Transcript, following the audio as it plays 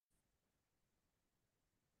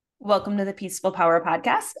Welcome to the Peaceful Power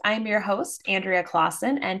Podcast. I'm your host, Andrea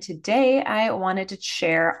Clausen, and today I wanted to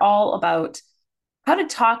share all about how to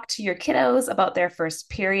talk to your kiddos about their first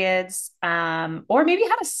periods, or maybe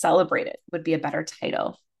how to celebrate it would be a better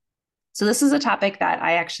title. So this is a topic that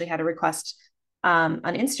I actually had a request on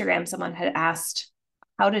Instagram. Someone had asked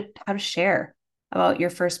how to share about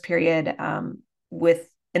your first period with,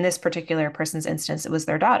 in this particular person's instance, it was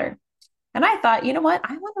their daughter. And I thought, you know what?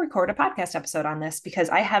 I want to record a podcast episode on this because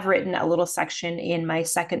I have written a little section in my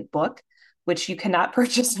second book, which you cannot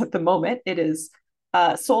purchase at the moment. It is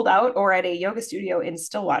sold out or at a yoga studio in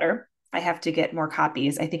Stillwater. I have to get more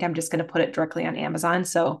copies. I think I'm just going to put it directly on Amazon.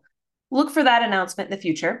 So look for that announcement in the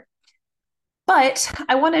future. But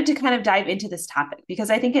I wanted to kind of dive into this topic because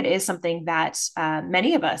I think it is something that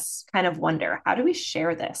many of us kind of wonder, how do we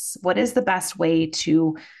share this? What is the best way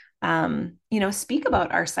to speak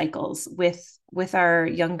about our cycles with our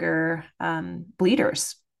younger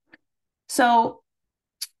bleeders? So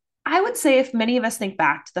I would say if many of us think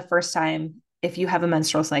back to the first time, if you have a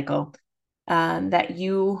menstrual cycle, that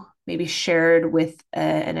you maybe shared with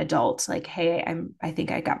an adult, like, hey, I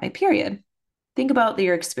think I got my period. Think about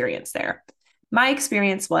your experience there. My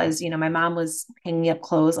experience was, my mom was hanging up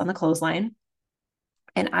clothes on the clothesline.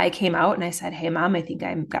 And I came out and I said, hey, mom, I think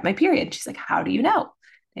I got my period. She's like, how do you know?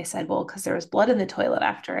 I said, well, because there was blood in the toilet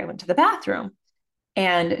after I went to the bathroom.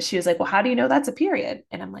 And she was like, well, how do you know that's a period?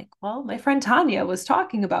 And I'm like, well, my friend Tanya was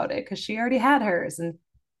talking about it because she already had hers and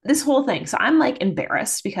this whole thing. So I'm like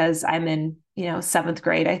embarrassed because I'm in, seventh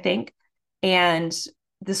grade, I think. And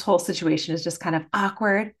this whole situation is just kind of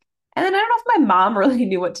awkward. And then I don't know if my mom really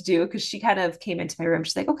knew what to do because she kind of came into my room.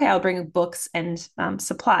 She's like, okay, I'll bring books and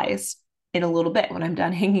supplies in a little bit when I'm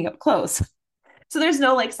done hanging up clothes. So there's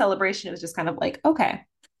no like celebration. It was just kind of like, okay.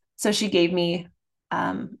 So she gave me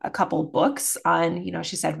a couple books on,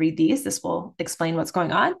 she said, read these. This will explain what's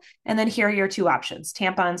going on. And then here are your two options,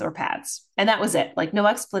 tampons or pads. And that was it. Like no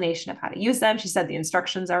explanation of how to use them. She said the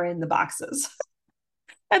instructions are in the boxes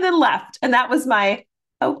and then left. And that was my,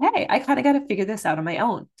 okay, I kind of got to figure this out on my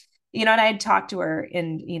own. And I had talked to her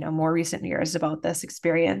in, more recent years about this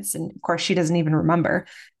experience. And of course, she doesn't even remember.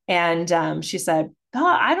 And she said, oh,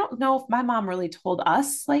 I don't know if my mom really told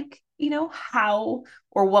us, like, how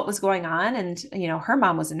or what was going on. And, her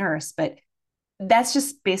mom was a nurse, but that's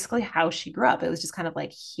just basically how she grew up. It was just kind of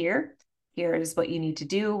like, here is what you need to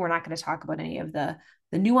do. We're not going to talk about any of the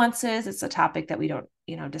nuances. It's a topic that we don't,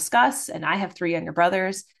 discuss. And I have three younger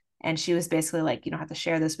brothers. And she was basically like, you don't have to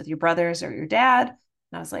share this with your brothers or your dad.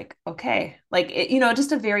 And I was like, okay, like,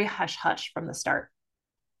 just a very hush hush from the start.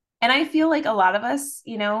 And I feel like a lot of us,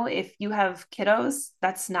 if you have kiddos,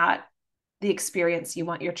 that's not the experience you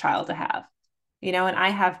want your child to have, and I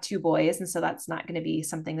have two boys. And so that's not going to be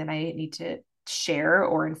something that I need to share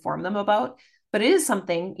or inform them about. But it is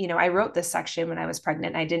something, I wrote this section when I was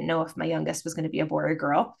pregnant. I didn't know if my youngest was going to be a boy or a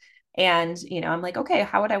girl. And, I'm like, okay,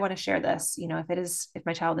 how would I want to share this? If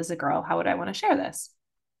my child is a girl, how would I want to share this?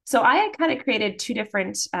 So I had kind of created two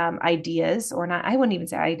different ideas, or not, I wouldn't even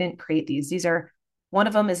say I didn't create these. These are, one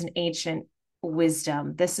of them is an ancient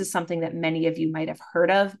wisdom. This is something that many of you might have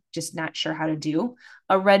heard of, just not sure how to do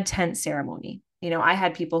a red tent ceremony. I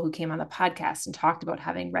had people who came on the podcast and talked about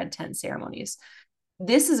having red tent ceremonies.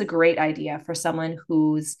 This is a great idea for someone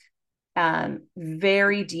who's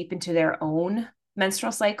very deep into their own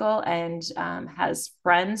menstrual cycle and has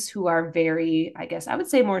friends who are very, I guess I would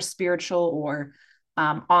say more spiritual or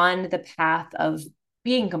on the path of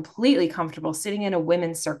being completely comfortable sitting in a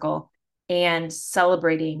women's circle and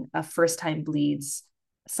celebrating a first time bleeds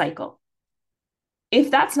cycle. If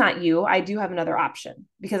that's not you, I do have another option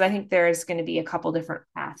because I think there's going to be a couple different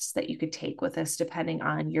paths that you could take with this depending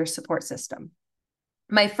on your support system.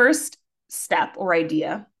 My first step or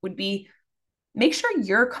idea would be make sure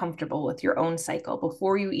you're comfortable with your own cycle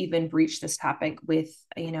before you even breach this topic with,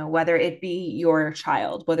 whether it be your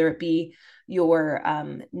child, whether it be your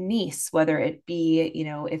niece, whether it be,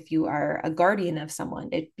 if you are a guardian of someone,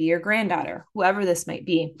 it be your granddaughter, whoever this might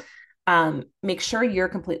be. Make sure you're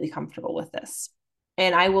completely comfortable with this.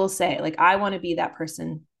 And I will say, like, I want to be that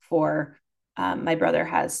person for my brother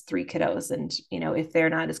has three kiddos. And, if they're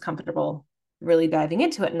not as comfortable really diving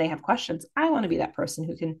into it and they have questions, I want to be that person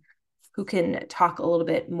who can talk a little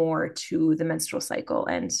bit more to the menstrual cycle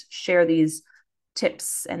and share these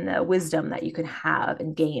tips and the wisdom that you can have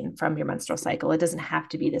and gain from your menstrual cycle. It doesn't have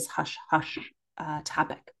to be this hush hush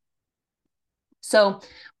topic. So,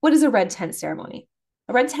 what is a red tent ceremony?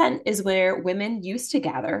 A red tent is where women used to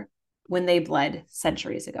gather when they bled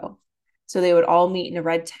centuries ago. So they would all meet in a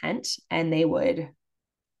red tent and they would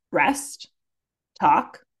rest,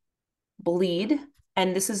 talk, bleed,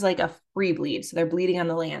 And this is like a free bleed. So they're bleeding on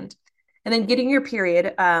the land. And then getting your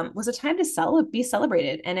period was a time to be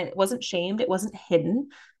celebrated. And it wasn't shamed, it wasn't hidden.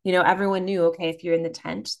 Everyone knew, okay, if you're in the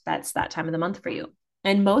tent, that's that time of the month for you.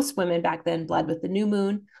 And most women back then bled with the new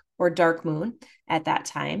moon or dark moon at that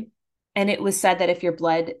time. And it was said that if you're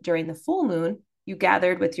bled during the full moon, you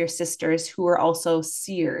gathered with your sisters who were also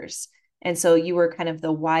seers. And so you were kind of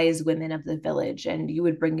the wise women of the village, and you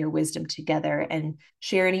would bring your wisdom together and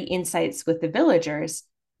share any insights with the villagers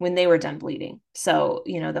when they were done bleeding. So,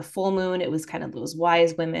 the full moon, it was kind of those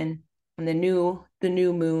wise women. And the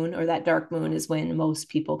new moon or that dark moon is when most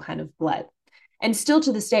people kind of bled. And still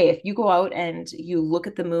to this day, if you go out and you look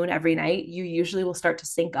at the moon every night, you usually will start to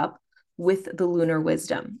sync up with the lunar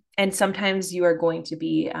wisdom. And sometimes you are going to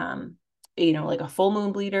be, like a full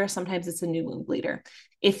moon bleeder. Sometimes it's a new moon bleeder.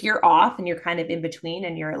 If you're off and you're kind of in between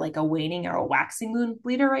and you're like a waning or a waxing moon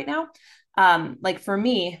bleeder right now, like for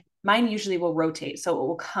me, mine usually will rotate. So it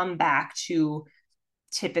will come back to,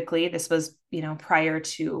 typically, this was, prior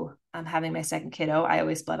to having my second kiddo, I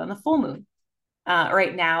always bled on the full moon.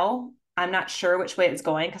 Right now, I'm not sure which way it's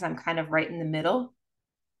going because I'm kind of right in the middle.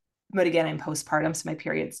 But again, I'm postpartum, so my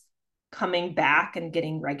period's coming back and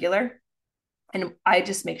getting regular. And I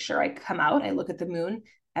just make sure I come out, I look at the moon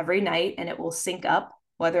every night, and it will sync up,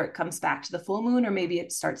 whether it comes back to the full moon or maybe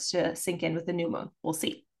it starts to sink in with the new moon. We'll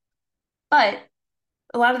see. But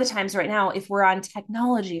a lot of the times right now, if we're on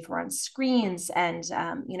technology, if we're on screens and,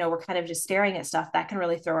 we're kind of just staring at stuff, that can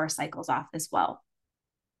really throw our cycles off as well.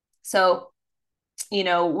 So,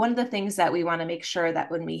 one of the things that we want to make sure that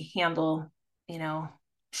when we handle,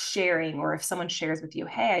 sharing, or if someone shares with you,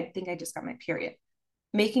 hey, I think I just got my period,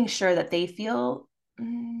 making sure that they feel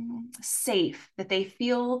safe, that they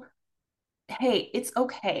feel, hey, it's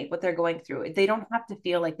okay what they're going through. They don't have to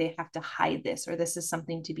feel like they have to hide this or this is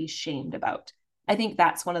something to be shamed about. I think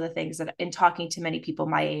that's one of the things that in talking to many people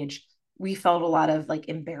my age, we felt a lot of like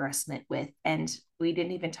embarrassment with, and we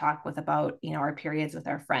didn't even talk with about, our periods with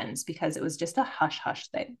our friends because it was just a hush hush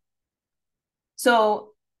thing. So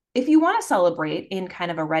if you want to celebrate in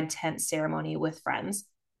kind of a red tent ceremony with friends,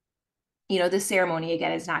 this ceremony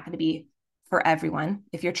again is not going to be for everyone.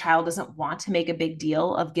 If your child doesn't want to make a big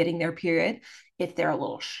deal of getting their period, if they're a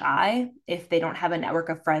little shy, if they don't have a network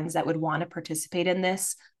of friends that would want to participate in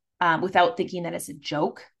this without thinking that it's a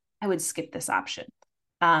joke, I would skip this option.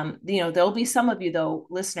 There'll be some of you though,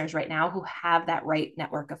 listeners right now, who have that right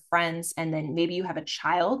network of friends, and then maybe you have a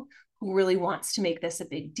child who really wants to make this a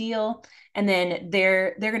big deal, and then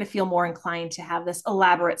they're going to feel more inclined to have this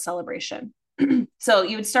elaborate celebration. So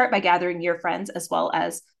you would start by gathering your friends as well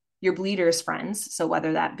as your bleeders' friends. So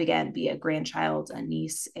whether that be a grandchild, a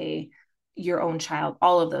niece, your own child,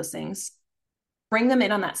 all of those things, bring them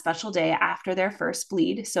in on that special day after their first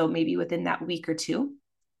bleed. So maybe within that week or two.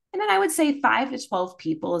 And then I would say 5 to 12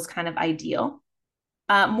 people is kind of ideal.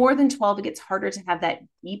 More than 12, it gets harder to have that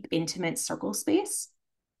deep, intimate circle space.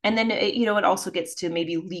 And then, it also gets to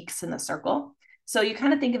maybe leaks in the circle. So you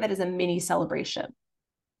kind of think of it as a mini celebration.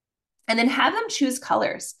 And then have them choose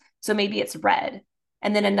colors. So maybe it's red,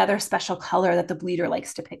 and then another special color that the bleeder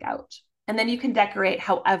likes to pick out. And then you can decorate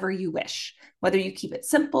however you wish, whether you keep it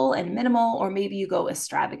simple and minimal, or maybe you go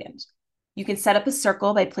extravagant. You can set up a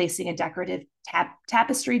circle by placing a decorative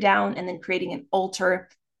tapestry down and then creating an altar.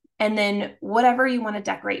 And then whatever you want to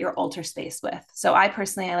decorate your altar space with. So I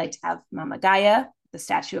like to have Mama Gaia, the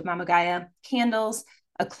statue of Mama Gaia, candles,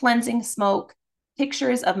 a cleansing smoke,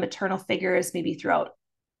 pictures of maternal figures, maybe throughout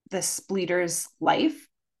this bleeder's life,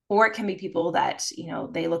 or it can be people that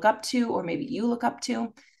they look up to, or maybe you look up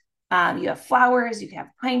to. You have flowers, you can have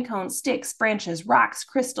pine cones, sticks, branches, rocks,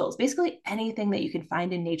 crystals, basically anything that you can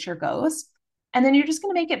find in nature goes. And then you're just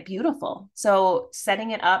going to make it beautiful. So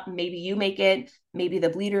setting it up, maybe you make it, maybe the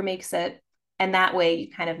bleeder makes it, and that way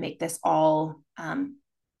you kind of make this all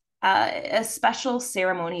a special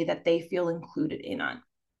ceremony that they feel included in on.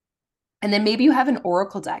 And then maybe you have an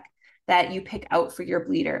oracle deck that you pick out for your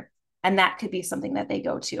bleeder, and that could be something that they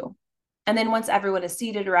go to. And then once everyone is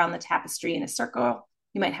seated around the tapestry in a circle,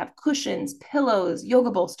 you might have cushions, pillows,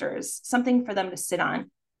 yoga bolsters, something for them to sit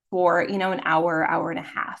on for, an hour, hour and a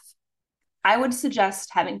half. I would suggest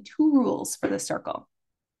having 2 rules for the circle.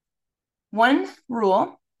 One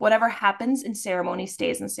rule, whatever happens in ceremony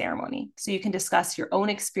stays in ceremony. So you can discuss your own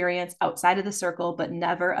experience outside of the circle, but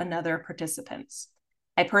never another participant's.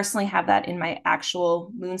 I personally have that in my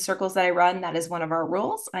actual moon circles that I run. That is one of our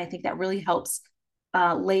rules. And I think that really helps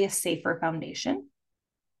lay a safer foundation.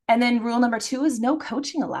 And then rule number 2 is no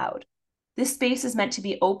coaching allowed. This space is meant to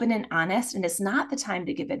be open and honest, and it's not the time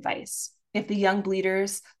to give advice. If the young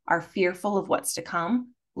bleeders are fearful of what's to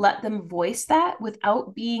come, let them voice that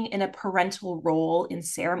without being in a parental role in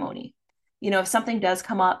ceremony. If something does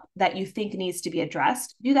come up that you think needs to be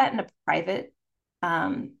addressed, do that in a private,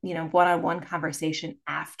 one-on-one conversation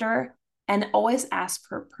after, and always ask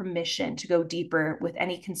for permission to go deeper with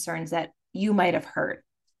any concerns that you might have heard.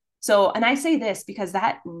 So, and I say this because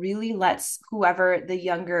that really lets whoever the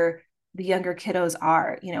younger kiddos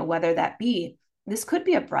are, whether that be, this could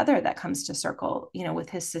be a brother that comes to circle, with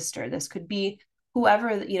his sister. This could be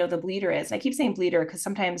whoever, the bleeder is. I keep saying bleeder because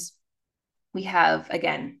sometimes we have,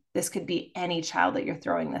 again, this could be any child that you're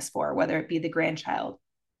throwing this for, whether it be the grandchild,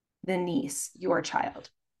 the niece, your child.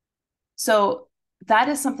 So that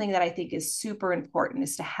is something that I think is super important,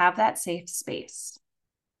 is to have that safe space.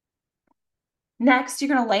 Next,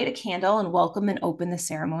 you're going to light a candle and welcome and open the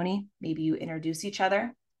ceremony. Maybe you introduce each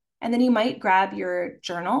other. And then you might grab your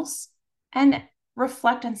journals and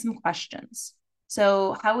reflect on some questions.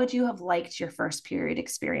 So, how would you have liked your first period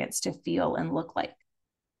experience to feel and look like?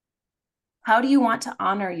 How do you want to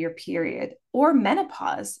honor your period or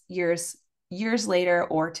menopause years later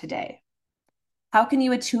or today? How can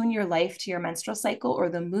you attune your life to your menstrual cycle or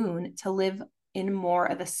the moon to live in more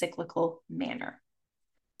of a cyclical manner?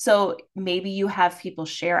 So maybe you have people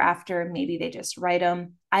share after, maybe they just write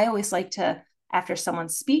them. I always like to, after someone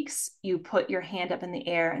speaks, you put your hand up in the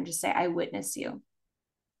air and just say, I witness you.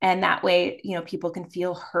 And that way, people can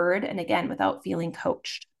feel heard. And again, without feeling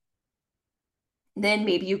coached. Then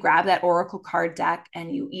maybe you grab that oracle card deck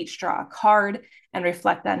and you each draw a card and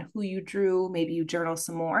reflect on who you drew. Maybe you journal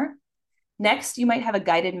some more. Next, you might have a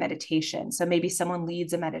guided meditation. So maybe someone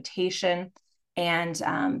leads a meditation, and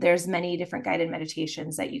there's many different guided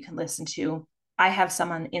meditations that you can listen to. I have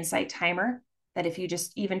some on Insight Timer that if you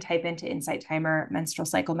just even type into Insight Timer menstrual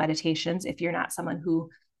cycle meditations, if you're not someone who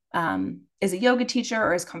is a yoga teacher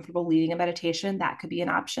or is comfortable leading a meditation, that could be an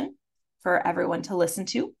option for everyone to listen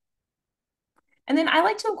to. And then I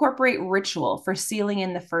like to incorporate ritual for sealing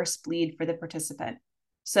in the first bleed for the participant.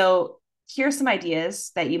 So here's some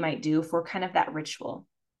ideas that you might do for kind of that ritual.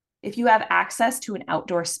 If you have access to an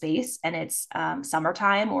outdoor space and it's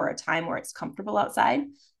summertime or a time where it's comfortable outside,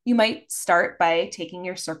 you might start by taking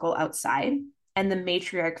your circle outside, and the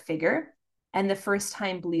matriarch figure and the first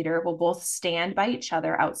time bleeder will both stand by each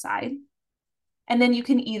other outside. And then you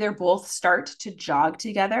can either both start to jog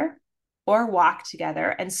together or walk together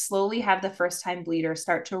and slowly have the first time bleeder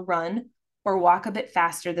start to run or walk a bit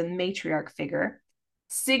faster than the matriarch figure,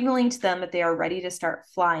 signaling to them that they are ready to start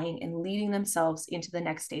flying and leading themselves into the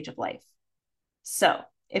next stage of life. So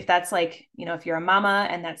if that's like, if you're a mama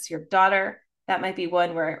and that's your daughter, that might be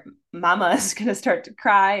one where mama is going to start to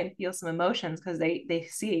cry and feel some emotions because they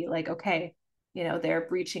see like, okay, they're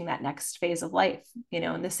reaching that next phase of life,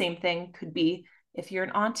 and the same thing could be if you're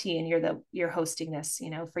an auntie and you're hosting this,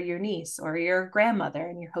 for your niece, or your grandmother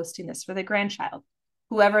and you're hosting this for the grandchild,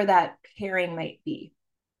 whoever that pairing might be.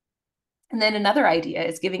 And then another idea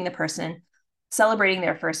is giving the person celebrating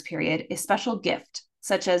their first period a special gift,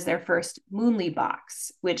 such as their first Moonly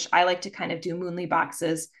box, which I like to kind of do Moonly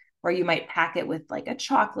boxes where you might pack it with like a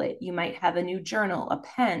chocolate. You might have a new journal, a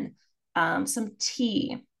pen, some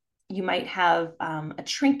tea. You might have a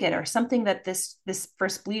trinket or something that this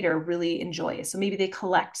first bleeder really enjoys. So maybe they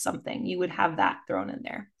collect something. You would have that thrown in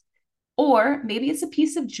there. Or maybe it's a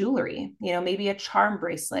piece of jewelry, maybe a charm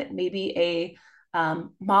bracelet, maybe a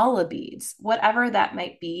mala beads, whatever that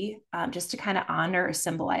might be, just to kind of honor or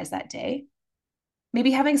symbolize that day.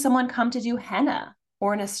 Maybe having someone come to do henna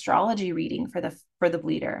or an astrology reading for the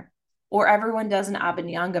bleeder, or everyone does an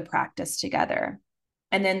Abhyanga practice together.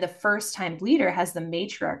 And then the first time bleeder has the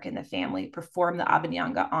matriarch in the family perform the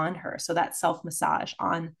Abhyanga on her. So that self-massage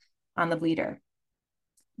on the bleeder.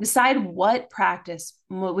 Decide what practice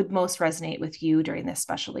would most resonate with you during this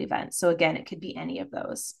special event. So again, it could be any of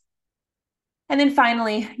those. And then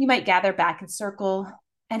finally, you might gather back in circle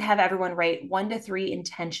and have everyone write 1 to 3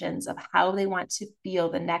 intentions of how they want to feel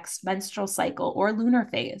the next menstrual cycle or lunar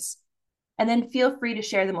phase. And then feel free to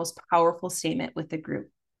share the most powerful statement with the group.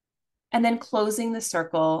 And then closing the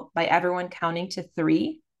circle by everyone counting to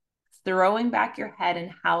 3, throwing back your head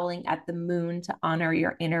and howling at the moon to honor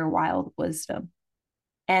your inner wild wisdom.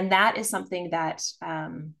 And that is something that,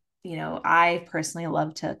 I personally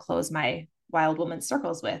love to close my wild woman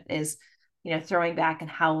circles with, is, throwing back and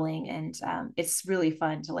howling. And it's really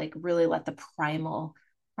fun to like really let the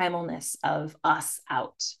primalness of us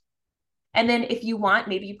out. And then if you want,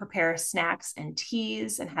 maybe you prepare snacks and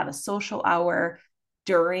teas and have a social hour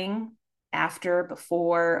during, after,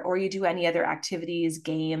 before, or you do any other activities,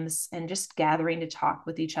 games, and just gathering to talk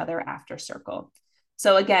with each other after circle.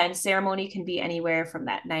 So again, ceremony can be anywhere from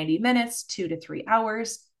that 90 minutes, 2 to 3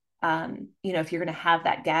 hours. If you're going to have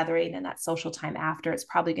that gathering and that social time after, it's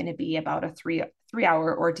probably going to be about a three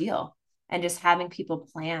hour ordeal, and just having people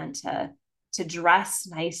plan to dress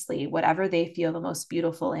nicely, whatever they feel the most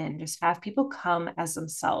beautiful in, just have people come as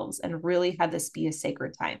themselves and really have this be a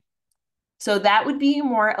sacred time. So that would be a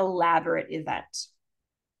more elaborate event.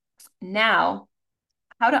 Now,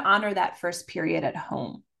 how to honor that first period at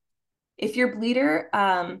home. If your bleeder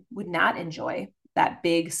would not enjoy that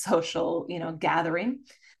big social, gathering,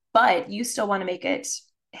 but you still want to make it,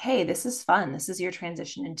 hey, this is fun. This is your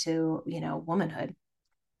transition into, womanhood,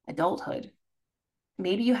 adulthood.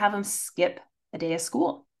 Maybe you have them skip a day of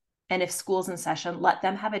school. And if school's in session, let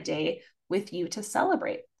them have a day with you to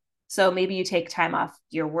celebrate. So maybe you take time off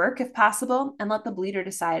your work if possible, and let the bleeder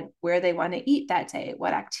decide where they want to eat that day,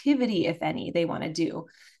 what activity, if any, they want to do,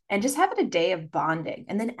 and just have it a day of bonding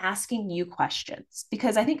and then asking you questions.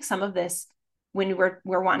 Because I think some of this, when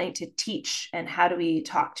we're wanting to teach and how do we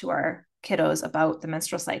talk to our kiddos about the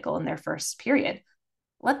menstrual cycle in their first period,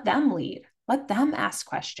 let them lead, let them ask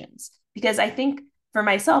questions. Because I think for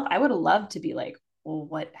myself, I would love to be like,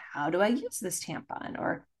 well, how do I use this tampon?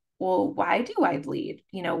 Or, well, why do I bleed?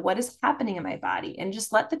 What is happening in my body? And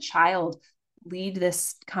just let the child lead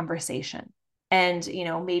this conversation. And,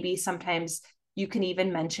 maybe sometimes you can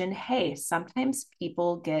even mention, hey, sometimes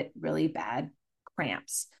people get really bad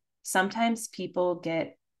cramps. Sometimes people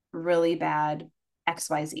get really bad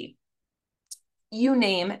XYZ. You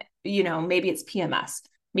name, maybe it's PMS.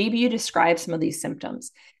 Maybe you describe some of these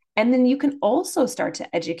symptoms. And then you can also start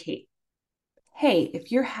to educate. Hey,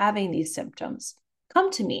 if you're having these symptoms,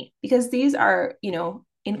 come to me, because these are,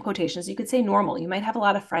 in quotations, you could say normal. You might have a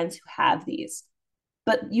lot of friends who have these,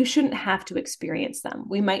 but you shouldn't have to experience them.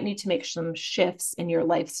 We might need to make some shifts in your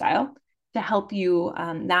lifestyle to help you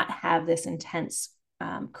not have this intense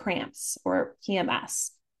cramps or PMS.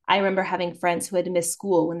 I remember having friends who had to miss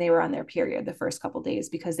school when they were on their period the first couple of days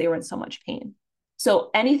because they were in so much pain. So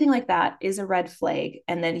anything like that is a red flag.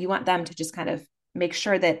 And then you want them to just kind of make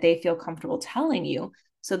sure that they feel comfortable telling you.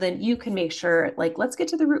 So then you can make sure, like, let's get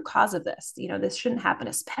to the root cause of this. This shouldn't happen,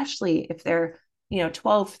 especially if they're,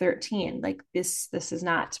 12, 13. Like this is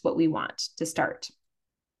not what we want to start.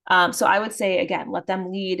 So I would say, again, let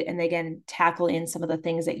them lead and again, tackle in some of the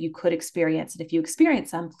things that you could experience. And if you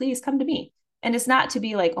experience them, please come to me. And it's not to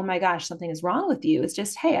be like, oh my gosh, something is wrong with you. It's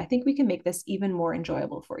just, hey, I think we can make this even more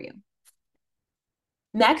enjoyable for you.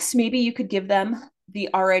 Next, maybe you could give them the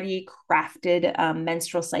already crafted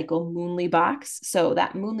menstrual cycle Moonly box. So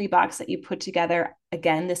that Moonly box that you put together,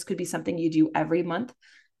 again, this could be something you do every month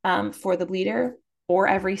for the bleeder or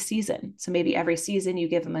every season. So maybe every season you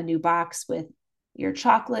give them a new box with your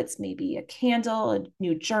chocolates, maybe a candle, a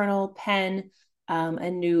new journal, pen,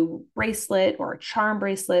 a new bracelet or a charm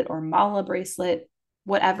bracelet or mala bracelet,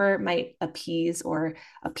 whatever might appease or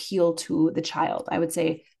appeal to the child. I would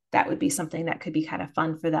say that would be something that could be kind of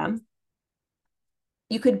fun for them.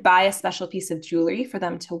 You could buy a special piece of jewelry for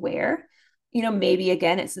them to wear. Maybe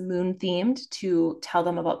again, it's moon themed to tell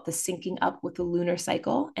them about the syncing up with the lunar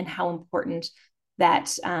cycle and how important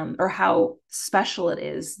that, or how special it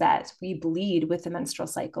is that we bleed with the menstrual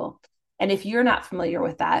cycle. And if you're not familiar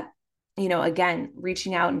with that, again,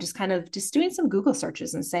 reaching out and just kind of just doing some Google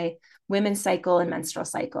searches and say women's cycle and menstrual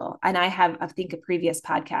cycle. And I have, I think, a previous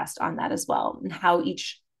podcast on that as well, and how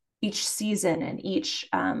each season and each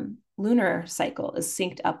lunar cycle is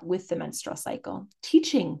synced up with the menstrual cycle.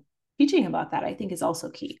 Teaching about that, I think, is also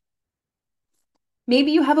key.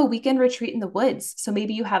 Maybe you have a weekend retreat in the woods. So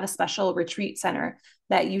maybe you have a special retreat center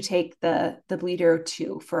that you take the bleeder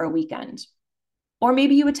to for a weekend. Or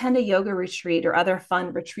maybe you attend a yoga retreat or other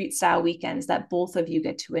fun retreat style weekends that both of you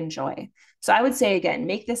get to enjoy. So I would say, again,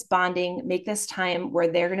 make this bonding, make this time where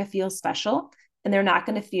they're going to feel special and they're not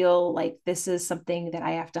going to feel like this is something that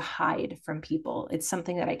I have to hide from people. It's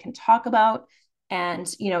something that I can talk about. And,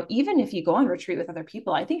 even if you go on retreat with other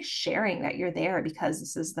people, I think sharing that you're there because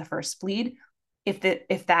this is the first bleed,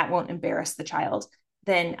 if that won't embarrass the child,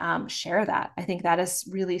 then share that. I think that is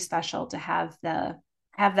really special to have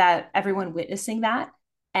that everyone witnessing that.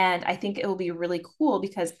 And I think it will be really cool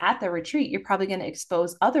because at the retreat, you're probably going to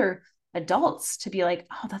expose other adults to be like,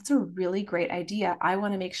 oh, that's a really great idea. I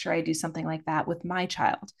want to make sure I do something like that with my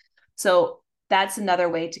child. So that's another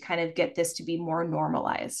way to kind of get this to be more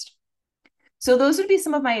normalized. So those would be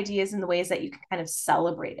some of my ideas in the ways that you can kind of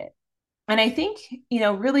celebrate it. And I think,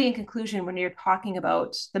 really in conclusion, when you're talking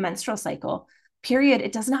about the menstrual cycle, period,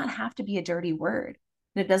 it does not have to be a dirty word.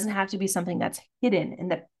 And it doesn't have to be something that's hidden in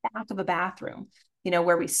the back of a bathroom,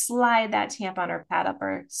 where we slide that tampon or pad up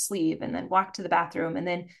our sleeve and then walk to the bathroom and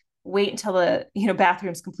then wait until the,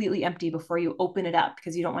 bathroom's completely empty before you open it up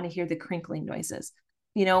because you don't want to hear the crinkling noises.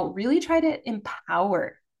 really try to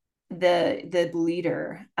empower the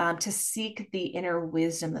bleeder, to seek the inner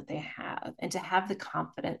wisdom that they have and to have the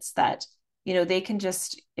confidence that they can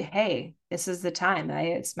just, hey, this is the time.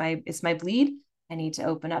 It's my bleed. I need to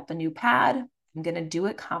open up a new pad. I'm going to do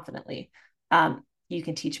it confidently. You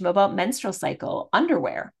can teach them about menstrual cycle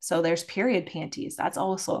underwear. So there's period panties. That's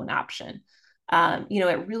also an option.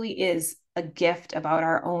 It really is a gift about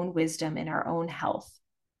our own wisdom and our own health.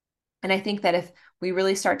 And I think that if we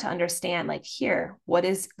really start to understand, like, here, what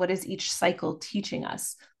is each cycle teaching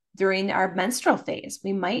us? During our menstrual phase,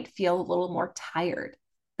 we might feel a little more tired.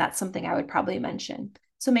 That's something I would probably mention.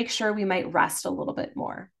 So make sure we might rest a little bit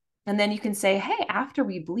more. And then you can say, hey, after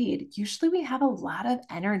we bleed, usually we have a lot of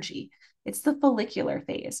energy. It's the follicular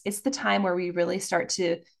phase. It's the time where we really start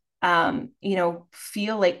to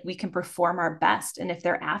feel like we can perform our best. And if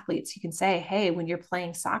they're athletes, you can say, hey, when you're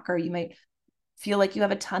playing soccer, you might feel like you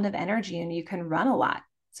have a ton of energy and you can run a lot.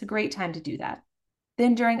 It's a great time to do that.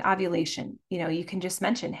 Then during ovulation, you can just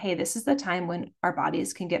mention, hey, this is the time when our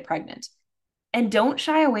bodies can get pregnant. And don't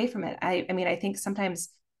shy away from it. I mean, I think sometimes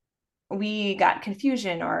we got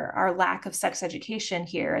confusion, or our lack of sex education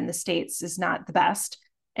here in the States is not the best.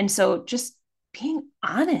 And so just being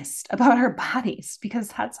honest about our bodies, because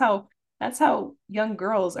that's how young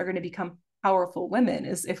girls are going to become powerful women,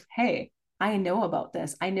 is if, hey, I know about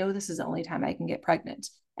this. I know this is the only time I can get pregnant,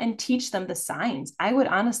 and teach them the signs. I would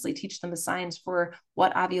honestly teach them the signs for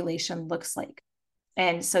what ovulation looks like.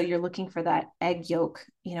 And so you're looking for that egg yolk,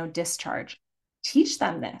 discharge. Teach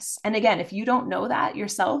them this. And again, if you don't know that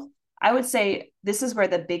yourself, I would say this is where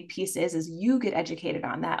the big piece is you get educated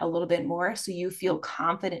on that a little bit more so you feel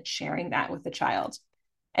confident sharing that with the child.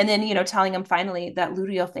 And then, telling them finally that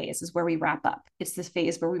luteal phase is where we wrap up. It's this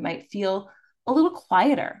phase where we might feel a little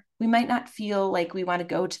quieter. We might not feel like we want to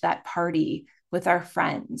go to that party with our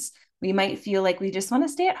friends. We might feel like we just want to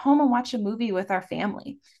stay at home and watch a movie with our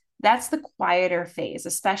family. That's the quieter phase,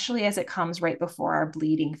 especially as it comes right before our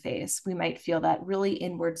bleeding phase. We might feel that really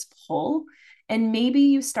inwards pull. And maybe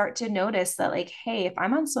you start to notice that, like, hey, if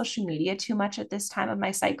I'm on social media too much at this time of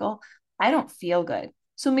my cycle, I don't feel good.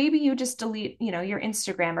 So maybe you just delete, your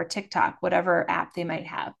Instagram or TikTok, whatever app they might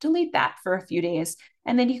have, delete that for a few days.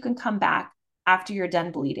 And then you can come back after you're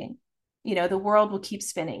done bleeding. The world will keep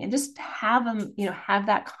spinning, and just have them, have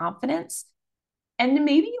that confidence. And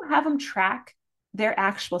maybe you have them track their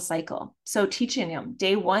actual cycle. So teaching them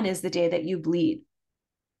day one is the day that you bleed.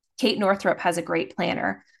 Kate Northrup has a great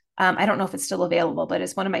planner. I don't know if it's still available, but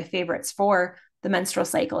it's one of my favorites for the menstrual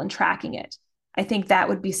cycle and tracking it. I think that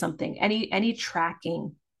would be something, any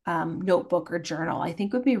tracking notebook or journal, I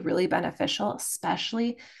think would be really beneficial,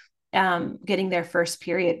 especially getting their first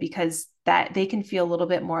period, because that they can feel a little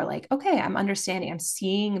bit more like, okay, I'm understanding, I'm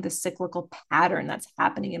seeing the cyclical pattern that's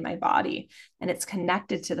happening in my body, and it's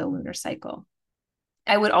connected to the lunar cycle.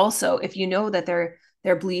 I would also, if you know that their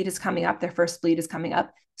bleed is coming up, their first bleed is coming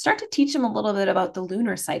up, start to teach them a little bit about the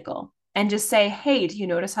lunar cycle, and just say, hey, do you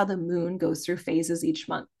notice how the moon goes through phases each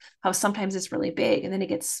month? How sometimes it's really big and then it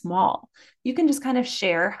gets small. You can just kind of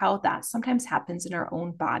share how that sometimes happens in our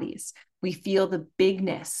own bodies. We feel the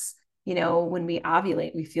bigness, when we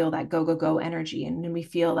ovulate, we feel that go, go, go energy. And then we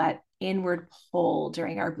feel that inward pull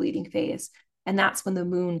during our bleeding phase. And that's when the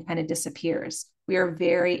moon kind of disappears. We are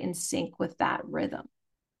very in sync with that rhythm.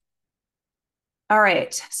 All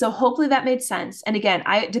right. So hopefully that made sense. And again,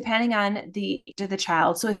 depending on the age of the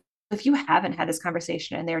child. So if you haven't had this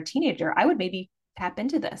conversation and they're a teenager, I would maybe tap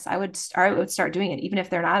into this. I would start doing it, even if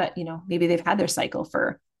they're not, maybe they've had their cycle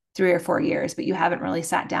for 3 or 4 years, but you haven't really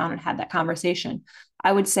sat down and had that conversation.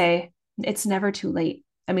 I would say it's never too late.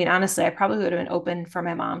 I mean, honestly, I probably would have been open for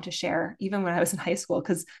my mom to share even when I was in high school,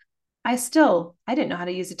 because I didn't know how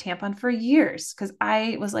to use a tampon for years, because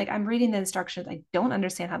I was like, I'm reading the instructions. I don't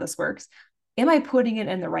understand how this works. Am I putting it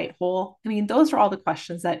in the right hole? I mean, those are all the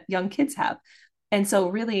questions that young kids have. And so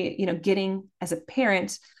really, getting as a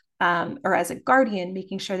parent, or as a guardian,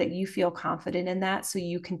 making sure that you feel confident in that so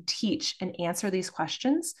you can teach and answer these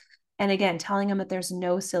questions. And again, telling them that there's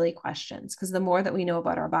no silly questions, because the more that we know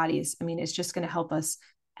about our bodies, I mean, it's just going to help us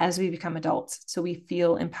as we become adults. So we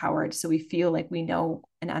feel empowered. So we feel like we know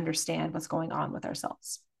and understand what's going on with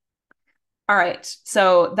ourselves. All right.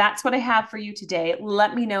 So that's what I have for you today.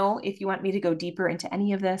 Let me know if you want me to go deeper into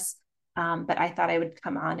any of this. But I thought I would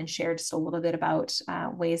come on and share just a little bit about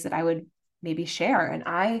ways that I would maybe share.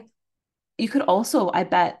 And you could also, I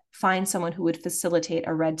bet, find someone who would facilitate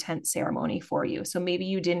a red tent ceremony for you. So maybe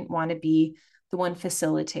you didn't want to be the one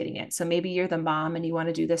facilitating it. So maybe you're the mom and you want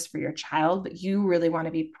to do this for your child, but you really want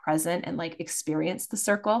to be present and like experience the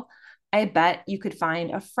circle. I bet you could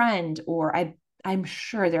find a friend, or I'm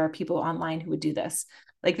sure there are people online who would do this.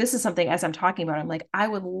 Like, this is something, as I'm talking about, I'm like, I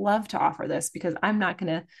would love to offer this because I'm not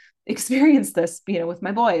going to experience this, with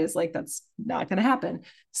my boys. Like, that's not going to happen.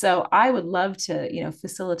 So I would love to,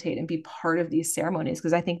 facilitate and be part of these ceremonies,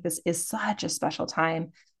 because I think this is such a special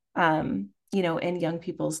time, in young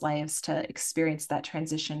people's lives, to experience that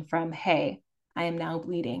transition from, hey, I am now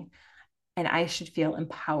bleeding and I should feel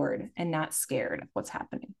empowered and not scared of what's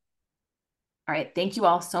happening. All right. Thank you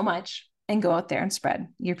all so much, and go out there and spread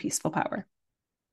your peaceful power.